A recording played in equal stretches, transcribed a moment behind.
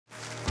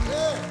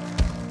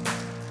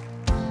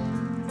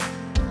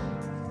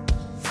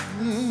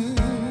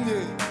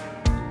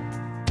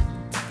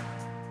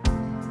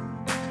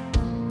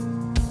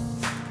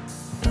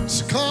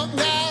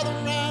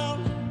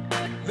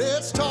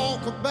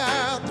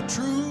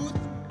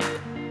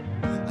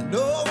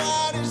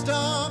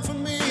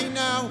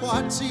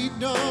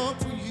done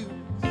for you.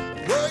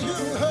 Were you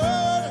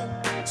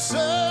hurting,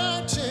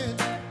 searching,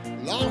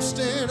 lost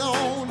and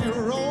on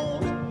your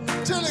own,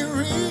 till he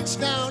reached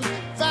down,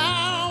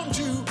 found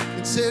you,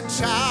 and said,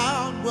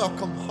 child,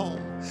 welcome home.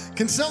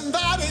 Can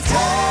somebody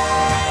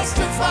testify?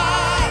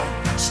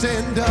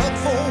 Stand up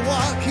for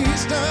what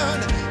he's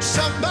done.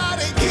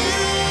 Somebody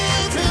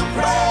give him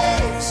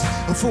praise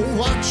for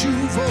what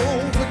you've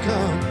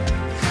overcome.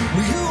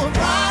 Were you a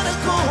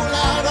prodigal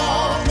out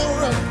on the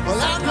run?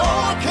 Well, I know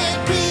I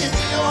can't be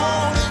the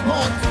only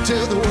one.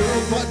 Tell the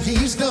world what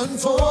he's done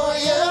for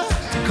you.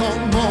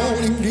 Come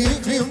on and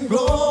give him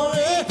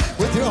glory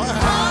with your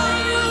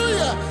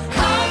hallelujah,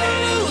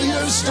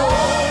 hallelujah story.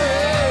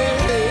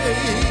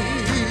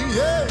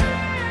 Yeah.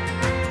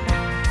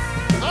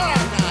 All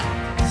right now,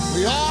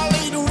 we all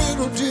ain't a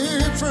little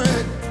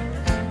different,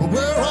 but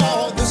we're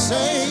all the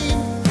same.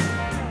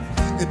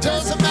 It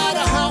doesn't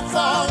matter how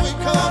far we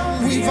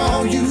come, we've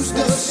all used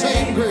the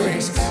same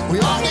grace. We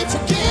all need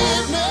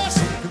forgiveness,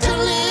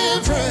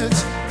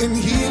 deliverance, and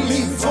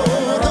healing for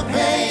the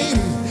pain.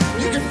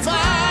 You can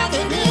find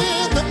it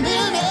in the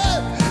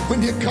minute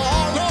when you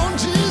call on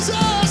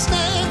Jesus'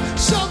 name.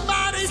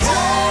 Somebody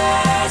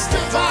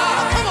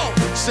testify. Come on,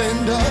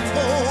 stand up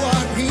for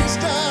what he's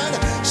done.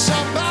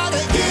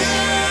 Somebody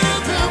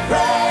give him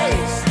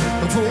praise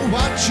for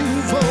what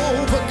you've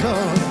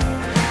overcome.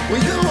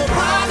 Well, you're a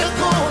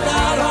prodigal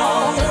out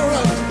on the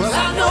run. Well, I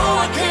know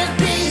I can't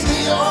be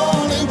the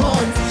only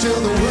one. Tell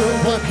the world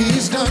what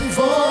he's done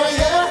for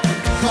you.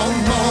 Come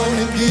on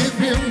and give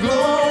him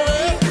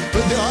glory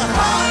with your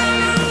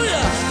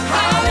hallelujah,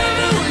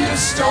 hallelujah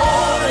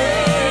story.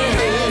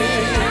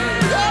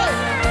 Yeah.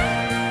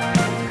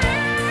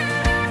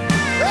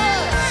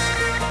 Yeah.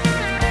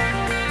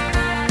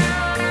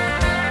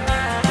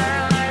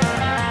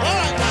 All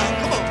right, now,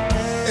 come on.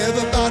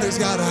 Everybody's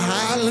got a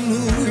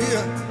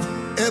hallelujah.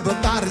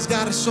 Everybody's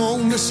got a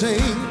song to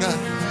sing.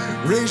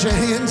 Raise your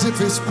hands if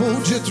it's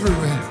pulled you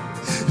through it.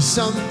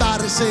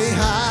 Somebody say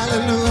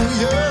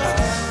hallelujah.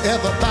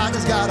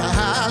 Everybody's got a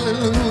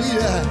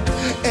hallelujah.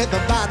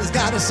 Everybody's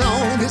got a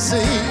song to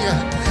sing.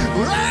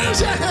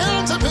 Raise your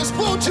hands if it's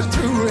pulled you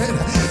through it.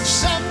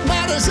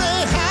 Somebody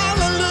say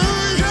hallelujah.